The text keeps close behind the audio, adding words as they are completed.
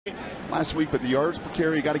last week, but the yards per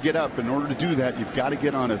carry, you got to get up. In order to do that, you've got to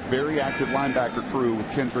get on a very active linebacker crew with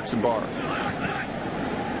Kendricks and Barr.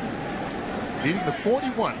 Needing the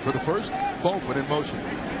 41 for the first. Baldwin in motion.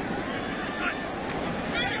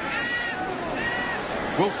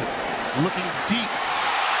 Wilson looking deep.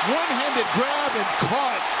 One-handed grab and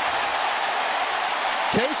caught.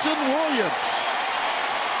 Kasen Williams.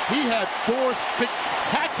 He had 4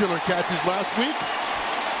 spectacular catches last week,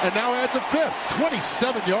 and now adds a 5th.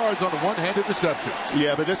 27 yards on a one-handed reception.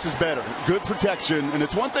 Yeah, but this is better. Good protection, and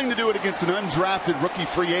it's one thing to do it against an undrafted rookie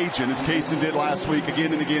free agent, as Kasen did last week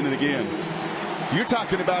again and again and again. You're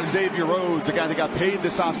talking about Xavier Rhodes, a guy that got paid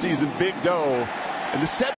this offseason, big dough, and the